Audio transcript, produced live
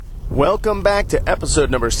Welcome back to episode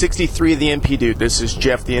number 63 of the NP Dude. This is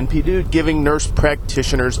Jeff, the NP Dude, giving nurse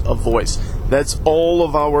practitioners a voice. That's all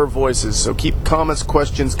of our voices, so keep comments,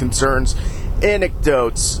 questions, concerns,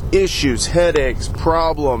 anecdotes, issues, headaches,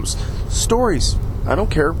 problems, stories. I don't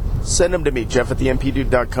care. Send them to me, Jeff at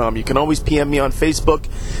thenpdude.com. You can always PM me on Facebook.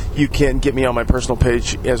 You can get me on my personal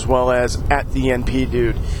page as well as at the NP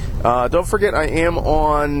Dude. Don't forget, I am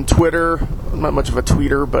on Twitter. I'm not much of a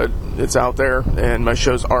tweeter, but it's out there, and my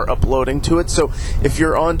shows are uploading to it. So if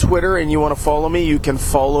you're on Twitter and you want to follow me, you can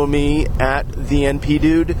follow me at the NP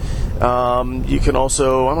Dude. You can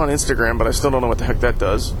also, I'm on Instagram, but I still don't know what the heck that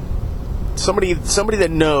does. Somebody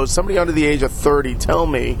that knows, somebody under the age of 30, tell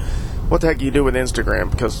me what the heck you do with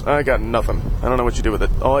Instagram, because I got nothing. I don't know what you do with it.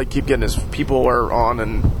 All I keep getting is people are on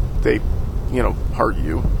and they, heart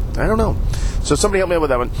you. I don't know. So somebody help me out with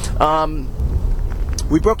that one.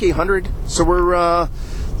 We broke 800, so we're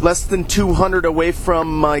less than 200 away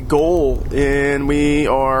from my goal, and we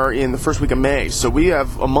are in the first week of May. So we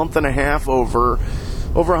have a month and a half over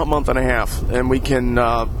a month and a half, and we can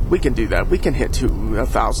do that. We can hit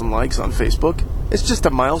 1,000 likes on Facebook. It's just a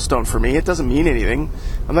milestone for me. It doesn't mean anything.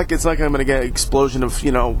 It's like I'm going to get an explosion of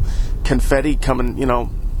confetti coming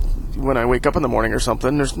when I wake up in the morning or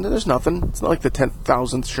something. There's nothing. It's not like the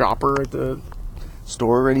 10,000th shopper at the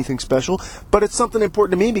store or anything special, but it's something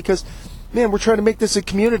important to me because, man, we're trying to make this a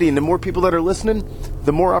community, and the more people that are listening,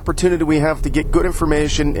 the more opportunity we have to get good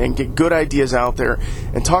information and get good ideas out there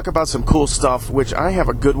and talk about some cool stuff, which I have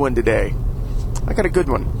a good one today. I got a good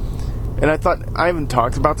one. And I thought, I haven't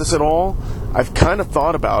talked about this at all. I've kind of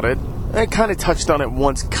thought about it. I kind of touched on it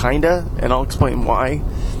once, and I'll explain why.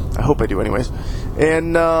 I hope I do anyways.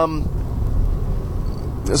 And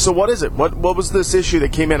so what is it? What was this issue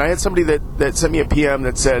that came in? I had somebody that sent me a PM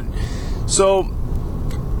that said, so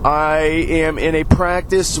I am in a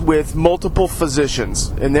practice with multiple physicians,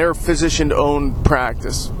 and they're physician-owned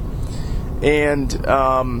practice. And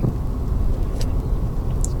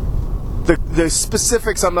the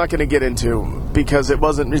specifics I'm not going to get into because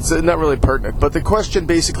it's not really pertinent. But the question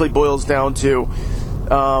basically boils down to,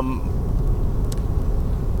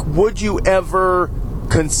 would you ever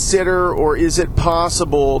consider, or is it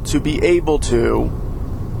possible to be able to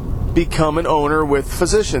become an owner with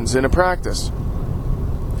physicians in a practice?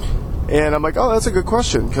 And I'm like, oh, that's a good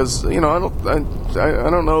question, because I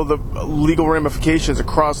don't know the legal ramifications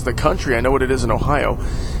across the country. I know what it is in Ohio,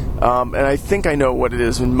 and I think I know what it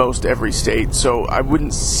is in most every state. So I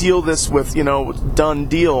wouldn't seal this with done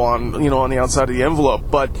deal on on the outside of the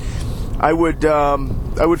envelope, but I would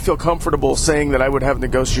feel comfortable saying that I would have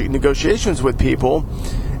negotiations with people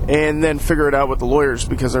and then figure it out with the lawyers,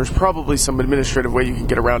 because there's probably some administrative way you can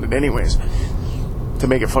get around it anyways to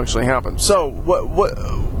make it functionally happen. So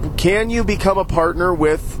what can you become a partner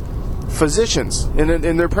with physicians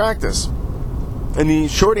in their practice? And the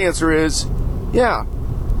short answer is, yeah,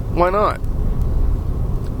 why not?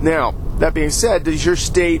 Now, that being said, does your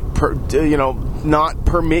state not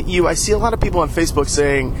permit you? I see a lot of people on Facebook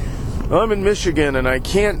saying, I'm in Michigan and I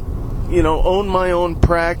can't, own my own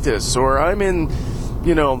practice, or I'm in,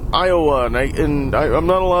 Iowa and I'm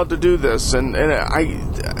not allowed to do this. And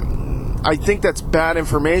I think that's bad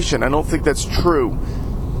information. I don't think that's true.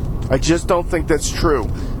 I just don't think that's true.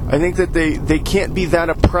 I think that they can't be that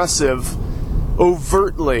oppressive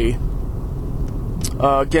overtly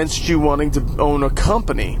against you wanting to own a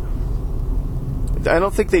company. I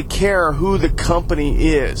don't think they care who the company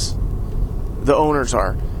is, the owners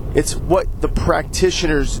are. It's what the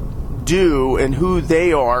practitioners do and who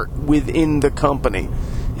they are within the company.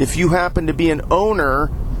 If you happen to be an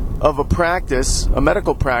owner of a practice, a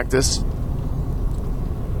medical practice,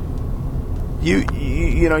 you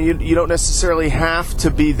don't necessarily have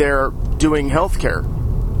to be there doing healthcare.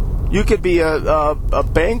 You could be a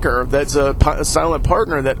banker that's a silent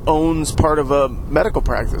partner that owns part of a medical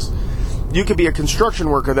practice. You could be a construction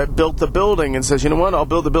worker that built the building and says, you know what, I'll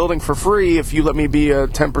build the building for free if you let me be a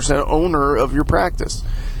 10% owner of your practice.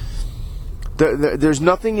 There's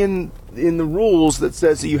nothing in the rules that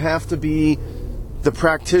says that you have to be the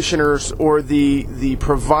practitioners or the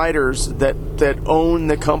providers that own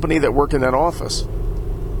the company that work in that office.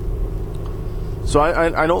 So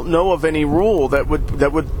I don't know of any rule that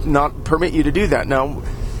would not permit you to do that. Now,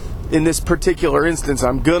 in this particular instance,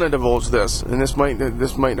 I'm gonna divulge this, and this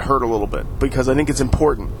might hurt a little bit because I think it's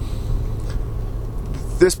important.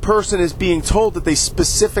 This person is being told that they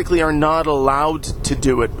specifically are not allowed to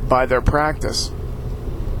do it by their practice.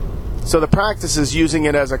 So the practice is using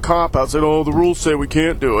it as a cop-out, saying, oh, the rules say we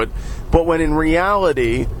can't do it. But when in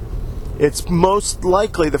reality, It's most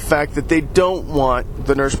likely the fact that they don't want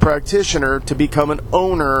the nurse practitioner to become an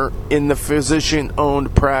owner in the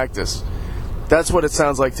physician-owned practice. That's what it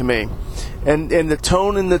sounds like to me. And the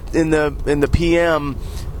tone in the PM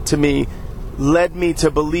to me led me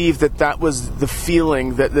to believe that was the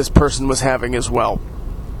feeling that this person was having as well.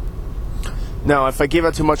 Now, if I gave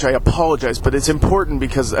out too much, I apologize, but it's important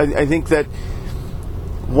because I think that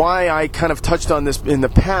why I kind of touched on this in the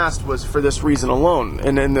past was for this reason alone,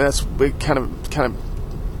 and that's kind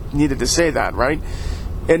of needed to say that, right?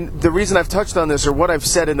 And the reason I've touched on this, or what I've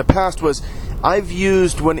said in the past, was I've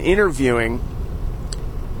used when interviewing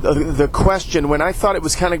the question when I thought it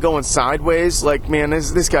was kind of going sideways, like, man,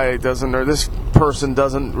 this guy doesn't, or this person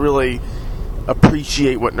doesn't really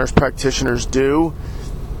appreciate what nurse practitioners do.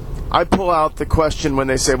 I pull out the question when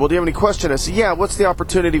they say, well, do you have any question? I say, yeah, what's the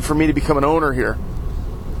opportunity for me to become an owner here?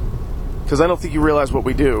 Because I don't think you realize what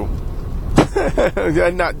we do. I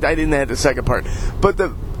didn't add the second part. But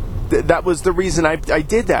that was the reason I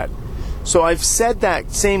did that. So I've said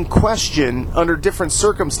that same question under different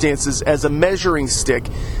circumstances as a measuring stick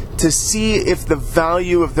to see if the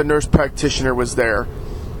value of the nurse practitioner was there.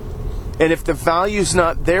 And if the value's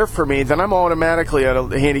not there for me, then I'm automatically at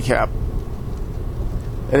a handicap.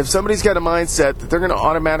 And if somebody's got a mindset that they're going to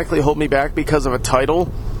automatically hold me back because of a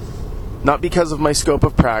title, not because of my scope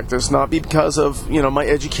of practice, not because of my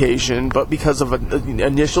education, but because of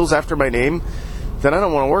initials after my name, then I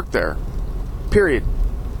don't want to work there. Period.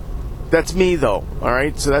 That's me, though. All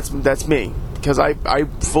right, so that's me, because I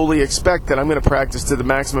fully expect that I'm going to practice to the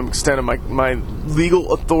maximum extent of my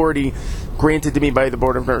legal authority granted to me by the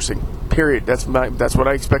Board of Nursing. Period. That's what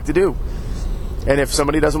I expect to do. And if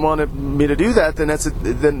somebody doesn't want me to do that, then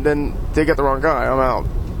then they got the wrong guy. I'm out.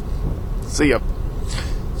 See ya.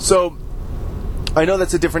 So I know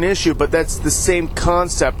that's a different issue, but that's the same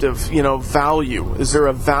concept of value. Is there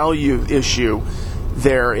a value issue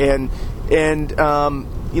there? And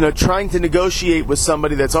trying to negotiate with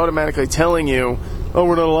somebody that's automatically telling you, oh,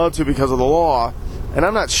 we're not allowed to because of the law, and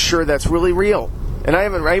I'm not sure that's really real. And I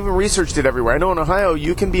even researched it everywhere. I know in Ohio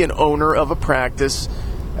you can be an owner of a practice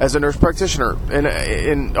as a nurse practitioner,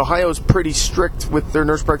 and Ohio is pretty strict with their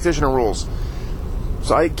nurse practitioner rules.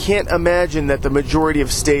 So I can't imagine that the majority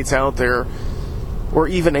of states out there, or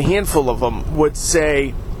even a handful of them, would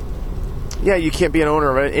say, yeah, you can't be an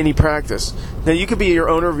owner of any practice. Now, you could be your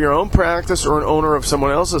owner of your own practice or an owner of someone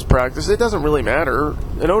else's practice. It doesn't really matter.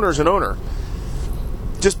 An owner is an owner.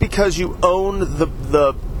 Just because you own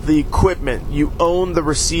the equipment, you own the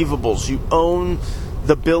receivables, you own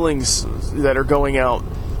the billings that are going out,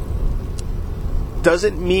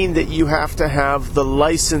 doesn't mean that you have to have the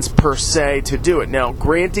license per se to do it. Now,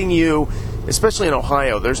 granting you, especially in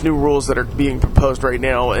Ohio, there's new rules that are being proposed right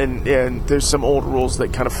now, and there's some old rules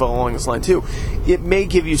that kind of fall along this line too. It may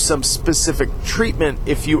give you some specific treatment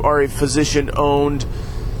if you are a physician-owned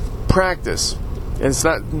practice. And it's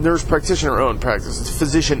not nurse practitioner-owned practice, it's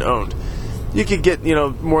physician-owned. You could get,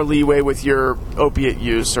 more leeway with your opiate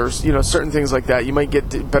use or, certain things like that. You might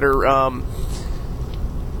get better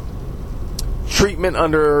treatment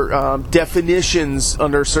under definitions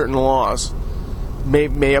under certain laws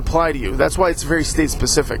may apply to you. That's why it's very state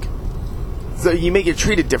specific. So you may get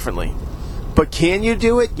treated differently. But can you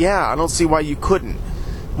do it? Yeah, I don't see why you couldn't.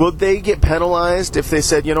 Will they get penalized if they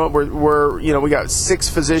said, we got 6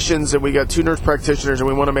 physicians and we got 2 nurse practitioners and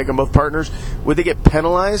we want to make them both partners? Would they get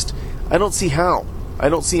penalized? I don't see how. I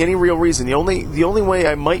don't see any real reason. The only way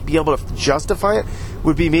I might be able to justify it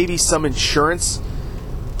would be maybe some insurance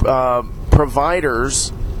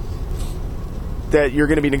providers that you're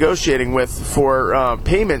going to be negotiating with for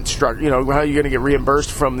payment structure. How you're going to get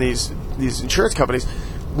reimbursed from these insurance companies,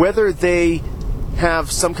 whether they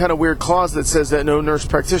have some kind of weird clause that says that no nurse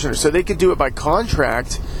practitioner. So they could do it by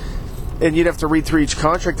contract, and you'd have to read through each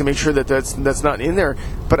contract to make sure that that's not in there.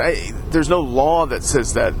 But there's no law that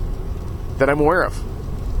says that I'm aware of.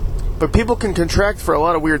 But people can contract for a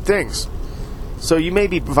lot of weird things. So you may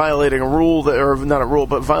be violating a rule, or not a rule,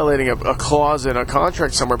 but violating a clause in a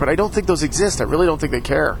contract somewhere. But I don't think those exist. I really don't think they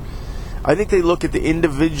care. I think they look at the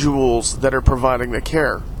individuals that are providing the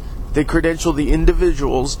care. They credential the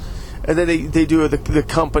individuals, and then they do the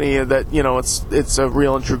company that it's a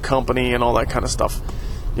real and true company and all that kind of stuff.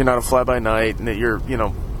 You're not a fly by night, and that you're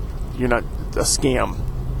not a scam,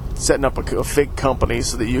 setting up a fake company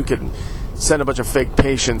so that you can send a bunch of fake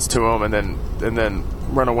patients to them and then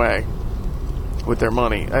run away with their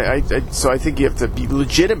money. So I think you have to be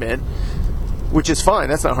legitimate, which is fine.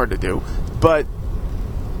 That's not hard to do. But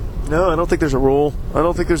no, I don't think there's a rule. I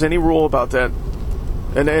don't think there's any rule about that.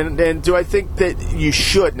 And do I think that you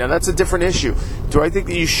should? Now, that's a different issue. Do I think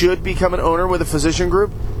that you should become an owner with a physician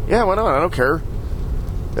group? Yeah, why not? I don't care.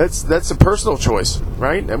 That's a personal choice,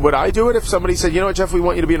 right? And would I do it if somebody said, you know what, Jeff, we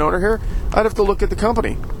want you to be an owner here? I'd have to look at the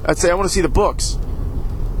company. I'd say, I want to see the books.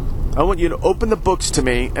 I want you to open the books to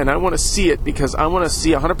me, and I want to see it because I want to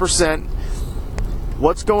see 100%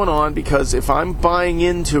 what's going on, because if I'm buying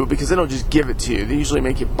into it, because they don't just give it to you, they usually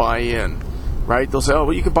make you buy in, right? They'll say, oh,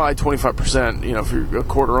 well, you could buy 25%, if you're a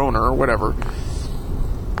quarter owner or whatever.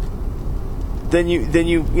 Then you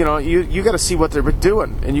got to see what they're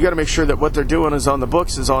doing, and you got to make sure that what they're doing is on the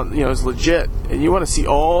books, is legit, and you want to see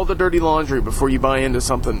all the dirty laundry before you buy into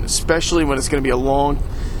something, especially when it's going to be a long,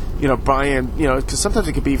 buy-in, because sometimes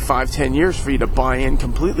it could be 5-10 years for you to buy in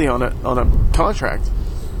completely on a contract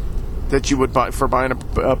that you would buy for buying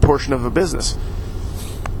a portion of a business.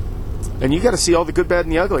 And you got to see all the good, bad,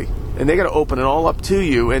 and the ugly, and they got to open it all up to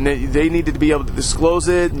you, and they needed to be able to disclose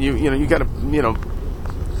it, and you got to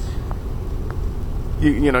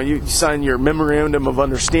you sign your memorandum of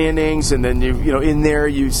understandings, and then in there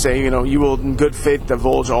you say you will in good faith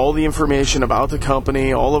divulge all the information about the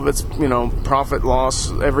company, all of its profit,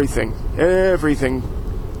 loss, everything.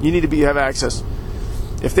 You need to have access.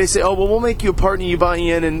 If they say, oh, well, we'll make you a partner, you buy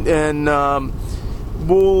in, and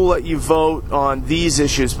we'll let you vote on these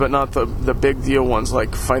issues, but not the big deal ones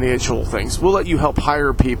like financial things. We'll let you help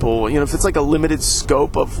hire people. If it's like a limited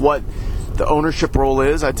scope of what the ownership role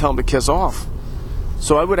is, I tell them to kiss off.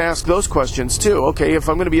 So I would ask those questions too. Okay, if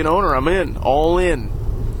I'm going to be an owner, I'm in, all in.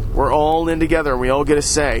 We're all in together, and we all get a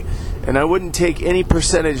say. And I wouldn't take any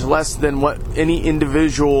percentage less than what any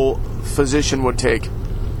individual physician would take.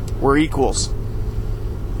 We're equals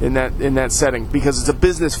in that setting, because it's a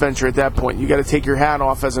business venture at that point. You got to take your hat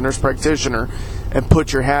off as a nurse practitioner and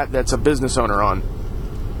put your hat that's a business owner on.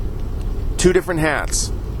 2 different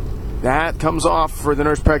hats. The hat comes off for the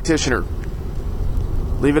nurse practitioner.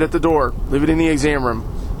 Leave it at the door. Leave it in the exam room.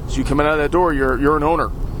 So you come out of that door, you're an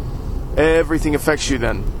owner. Everything affects you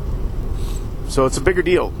then. So it's a bigger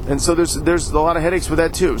deal. And so there's a lot of headaches with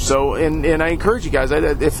that too. So and I encourage you guys,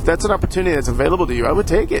 if that's an opportunity that's available to you, I would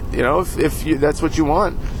take it. If that's what you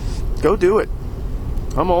want, go do it.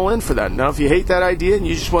 I'm all in for that. Now, if you hate that idea and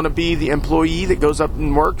you just want to be the employee that goes up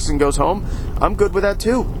and works and goes home, I'm good with that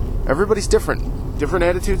too. Everybody's different. Different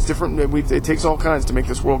attitudes, different. It takes all kinds to make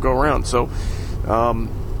this world go around. So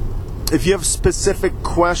if you have specific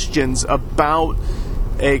questions about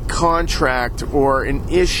a contract or an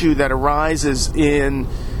issue that arises in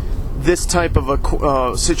this type of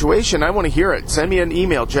a situation, I want to hear it. Send me an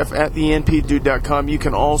email, jeff@thenpdude.com. You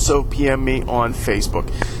can also PM me on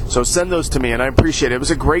Facebook. So send those to me, and I appreciate it. It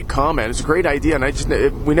was a great comment. It's a great idea,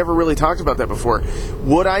 and we never really talked about that before.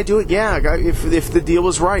 Would I do it? Yeah, if the deal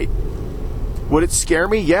was right. Would it scare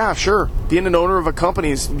me? Yeah, sure. Being an owner of a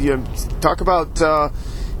company is, talk about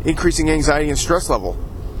increasing anxiety and stress level.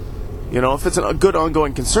 If it's a good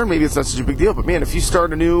ongoing concern, maybe it's not such a big deal. But man, if you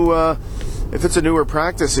start if it's a newer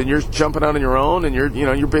practice and you're jumping out on your own, and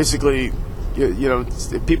you're basically,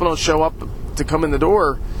 if people don't show up to come in the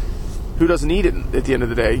door, who doesn't need it at the end of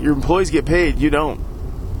the day? Your employees get paid, you don't.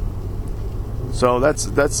 So that's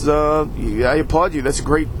I applaud you. That's a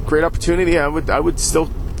great opportunity. I would still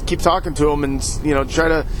keep talking to them and try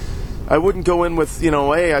to. I wouldn't go in with,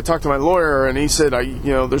 hey, I talked to my lawyer and he said,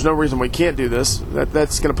 there's no reason we can't do this.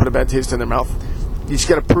 That's going to put a bad taste in their mouth. You just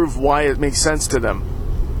got to prove why it makes sense to them.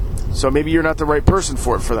 So maybe you're not the right person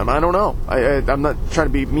for them. I don't know. I'm not trying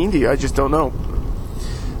to be mean to you. I just don't know.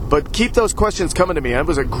 But keep those questions coming to me. That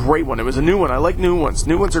was a great one. It was a new one. I like new ones.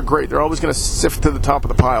 New ones are great. They're always going to sift to the top of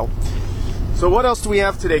the pile. So what else do we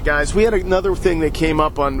have today, guys? We had another thing that came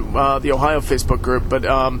up on the Ohio Facebook group, but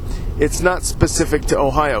it's not specific to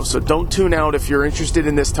Ohio. So don't tune out if you're interested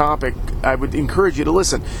in this topic. I would encourage you to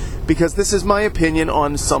listen, because this is my opinion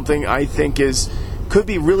on something I think could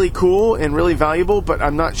be really cool and really valuable, but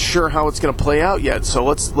I'm not sure how it's going to play out yet. So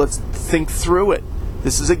let's think through it.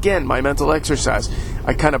 This is, again, my mental exercise.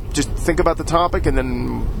 I kind of just think about the topic, and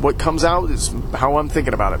then what comes out is how I'm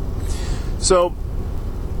thinking about it. So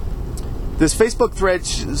this Facebook thread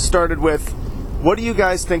started with, what do you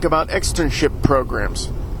guys think about externship programs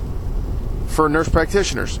for nurse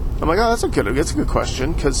practitioners? I'm like, oh, that's a good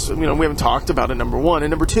question, because we haven't talked about it, number one, and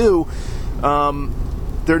number two,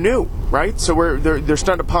 they're new, right? So they're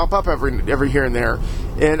starting to pop up every here and there,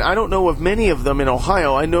 and I don't know of many of them in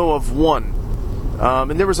Ohio. I know of one,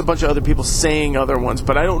 and there was a bunch of other people saying other ones,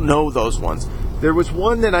 but I don't know those ones. There was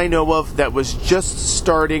one that I know of that was just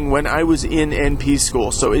starting when I was in NP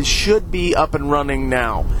school, so it should be up and running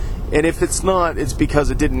now. And if it's not, it's because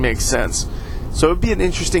it didn't make sense. So it would be an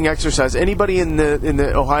interesting exercise. Anybody in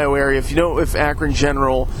the Ohio area, if Akron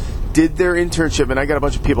General did their internship, and I got a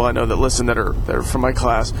bunch of people I know that listen that are from my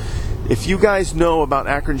class. If you guys know about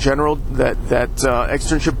Akron General, that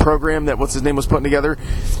externship program that what's his name was putting together,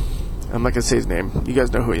 I'm not gonna say his name. You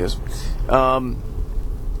guys know who he is.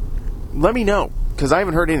 Let me know, because I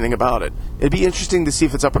haven't heard anything about it. It'd be interesting to see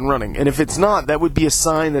if it's up and running, and if it's not, that would be a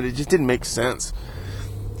sign that it just didn't make sense.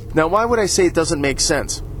 Now, why would I say it doesn't make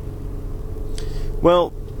sense?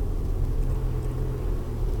 Well,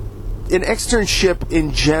 an externship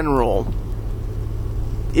in general,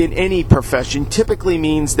 in any profession, typically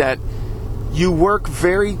means that you work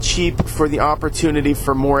very cheap for the opportunity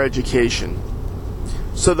for more education.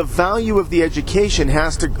 So the value of the education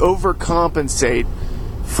has to overcompensate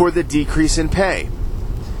for the decrease in pay.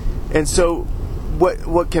 And so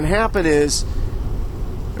what can happen is,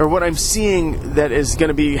 or what I'm seeing that is going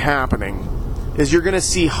to be happening, is you're going to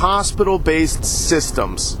see hospital-based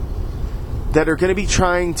systems that are going to be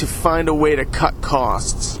trying to find a way to cut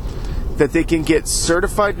costs, that they can get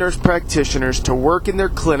certified nurse practitioners to work in their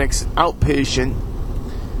clinics outpatient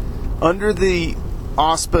under the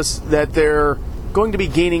auspice that they're going to be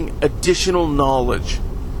gaining additional knowledge,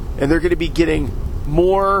 and they're going to be getting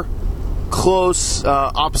more close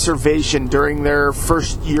observation during their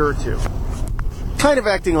first year or two. Kind of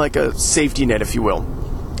acting like a safety net, if you will.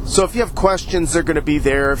 So if you have questions, they're going to be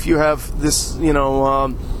there. If you have this,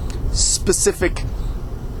 specific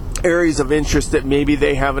areas of interest that maybe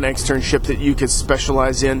they have an externship that you could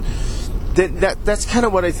specialize in, that's kind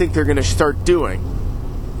of what I think they're going to start doing.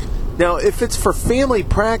 Now, if it's for family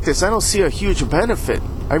practice, I don't see a huge benefit.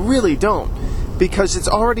 I really don't. Because it's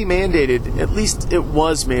already mandated, at least it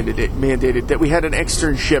was mandated that we had an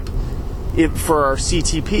externship for our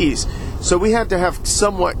CTPs. So we had to have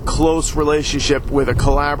somewhat close relationship with a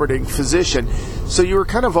collaborating physician. So you were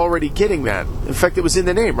kind of already getting that. In fact, it was in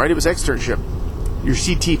the name, right? It was externship. Your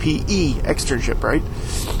CTPE externship, right?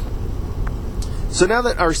 So now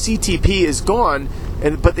that our CTP is gone,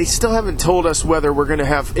 but they still haven't told us whether we're going to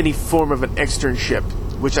have any form of an externship,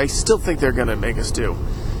 which I still think they're going to make us do.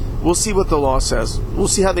 We'll see what the law says. We'll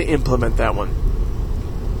see how they implement that one.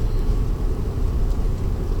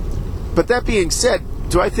 But that being said,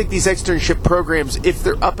 do I think these externship programs, if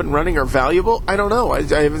they're up and running, are valuable? I don't know. I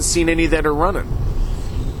haven't seen any that are running.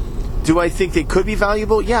 Do I think they could be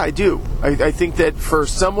valuable? Yeah, I do. I think that for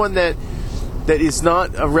someone that is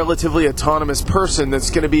not a relatively autonomous person that's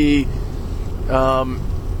going to be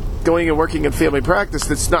going and working in family practice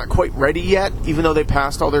that's not quite ready yet, even though they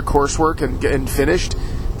passed all their coursework and finished,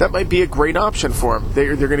 that might be a great option for them.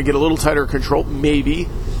 They're going to get a little tighter control, maybe,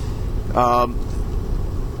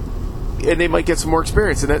 and they might get some more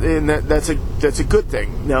experience, and that's a good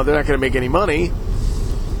thing. Now, they're not going to make any money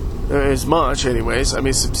as much, anyways. I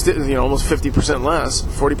mean, almost 50% less,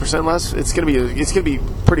 40% less. It's going to be a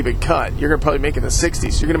pretty big cut. You're going to probably make in the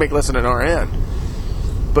 60s. You're going to make less than an RN.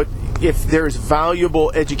 But if there's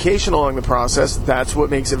valuable education along the process, that's what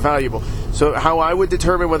makes it valuable. So how I would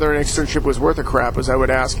determine whether an externship was worth a crap is I would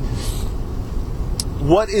ask,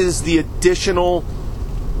 what is the additional,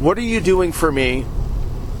 what are you doing for me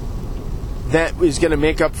that is going to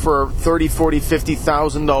make up for $30,000, $40,000,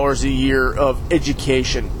 $50,000 a year of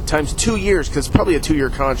education times 2 years, because it's probably a 2-year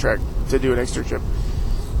contract to do an externship.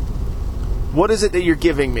 What is it that you're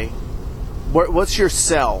giving me? What's your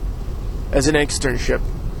sell as an externship?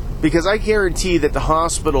 Because I guarantee that the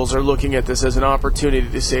hospitals are looking at this as an opportunity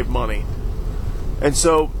to save money. And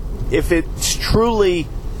so if it's truly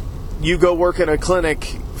you go work in a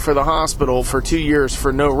clinic for the hospital for 2 years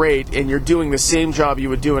for no rate, and you're doing the same job you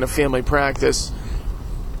would do in a family practice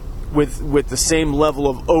with the same level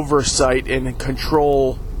of oversight and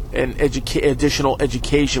control and additional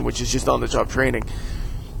education, which is just on-the-job training,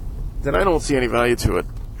 then I don't see any value to it.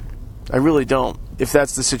 I really don't, if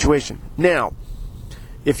that's the situation. Now,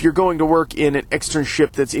 if you're going to work in an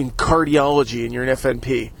externship that's in cardiology and you're an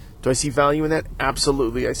FNP, do I see value in that?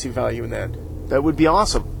 Absolutely, I see value in that. That would be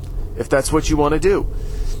awesome if that's what you want to do.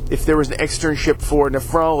 If there was an externship for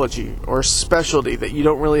nephrology or a specialty that you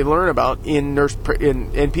don't really learn about in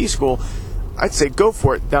NP school, I'd say go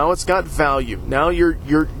for it. Now it's got value. Now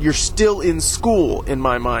you're still in school, in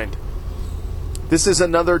my mind. This is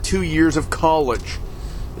another 2 years of college.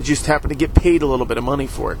 You just happen to get paid a little bit of money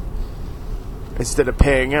for it instead of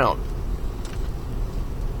paying out.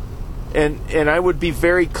 And I would be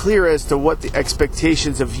very clear as to what the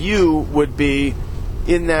expectations of you would be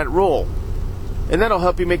in that role. And that'll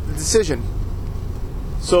help you make the decision.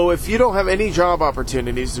 So if you don't have any job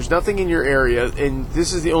opportunities, there's nothing in your area, and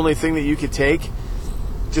this is the only thing that you could take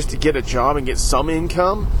just to get a job and get some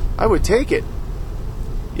income, I would take it.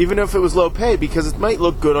 Even if it was low pay, because it might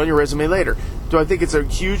look good on your resume later. Do I think it's a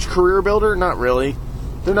huge career builder? Not really.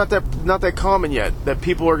 They're not that common yet that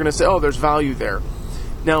people are going to say, oh, there's value there.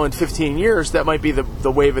 Now, in 15 years, that might be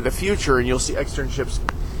the wave of the future, and you'll see externships,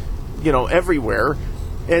 everywhere.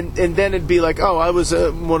 And then it'd be like, oh, I was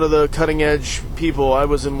one of the cutting-edge people. I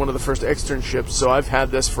was in one of the first externships, so I've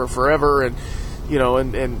had this for forever, and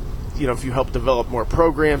if you help develop more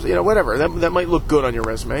programs, whatever. That might look good on your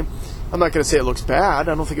resume. I'm not going to say it looks bad.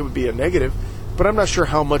 I don't think it would be a negative, but I'm not sure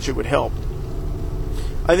how much it would help.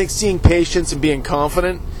 I think seeing patients and being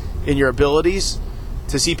confident in your abilities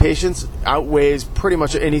to see patients outweighs pretty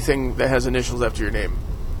much anything that has initials after your name.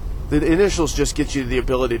 The initials just get you the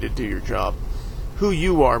ability to do your job. Who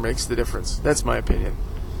you are makes the difference. That's my opinion.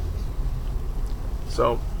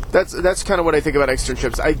 So that's kind of what I think about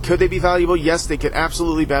externships. Could they be valuable? Yes, they could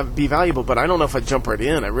absolutely be valuable, but I don't know if I'd jump right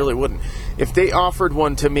in. I really wouldn't. If they offered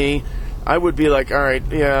one to me, I would be like, all right,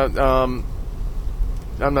 I'm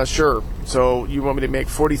not sure. So you want me to make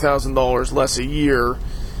 $40,000 less a year?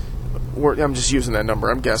 I'm just using that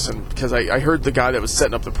number. I'm guessing because I heard the guy that was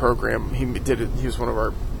setting up the program. He was one of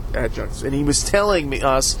our adjuncts, and he was telling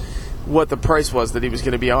us what the price was that he was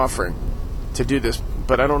going to be offering to do this,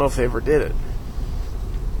 but I don't know if they ever did it.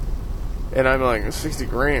 And I'm like,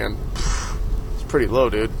 $60,000? It's pretty low,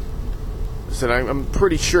 dude. I said, I'm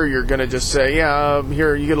pretty sure you're going to just say, yeah,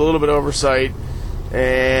 here, you get a little bit of oversight,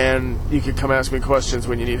 and you can come ask me questions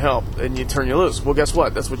when you need help, and you turn you loose. Well, guess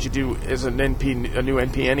what? That's what you do as a new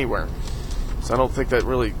NP anywhere. So I don't think that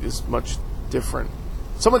really is much different.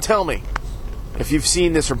 Someone tell me if you've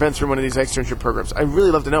seen this or been through one of these externship programs. I'd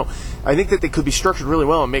really love to know. I think that they could be structured really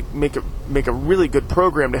well and make a really good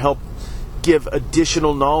program to help give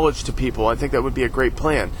additional knowledge to people. I think that would be a great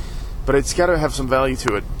plan. But it's got to have some value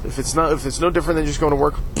to it. If it's no different than just going to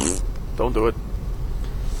work, don't do it.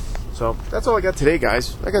 So that's all I got today,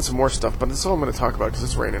 guys. I got some more stuff, but that's all I'm going to talk about because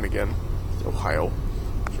it's raining again. Ohio.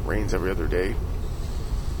 It rains every other day.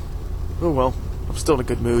 Oh well. I'm still in a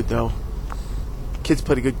good mood, though. Kids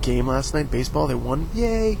played a good game last night. Baseball, they won.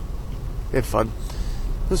 Yay. They had fun.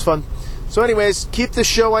 It was fun. So anyways, keep the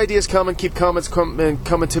show ideas coming. Keep comments coming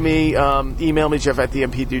to me. Email me,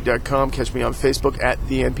 jeff@thenpdude.com. Catch me on Facebook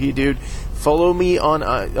 @thenpdude. Follow me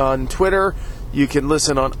on Twitter. You can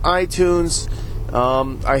listen on iTunes.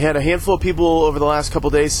 I had a handful of people over the last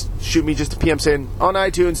couple days shoot me just a PM saying, on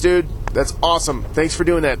iTunes, dude. That's awesome. Thanks for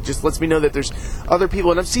doing that. Just lets me know that there's other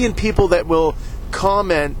people. And I'm seeing people that will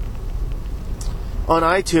comment on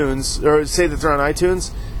iTunes, or say that they're on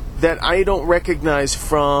iTunes, that I don't recognize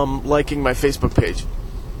from liking my Facebook page.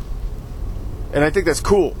 And I think that's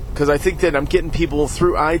cool, because I think that I'm getting people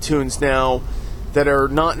through iTunes now that are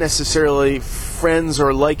not necessarily friends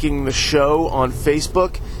or liking the show on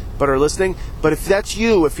Facebook, but are listening. But if that's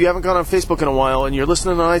you, if you haven't gone on Facebook in a while and you're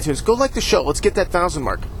listening on iTunes, go like the show. Let's get that 1,000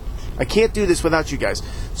 mark. I can't do this without you guys.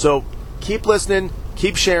 So keep listening,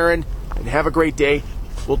 keep sharing, and have a great day.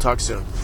 We'll talk soon.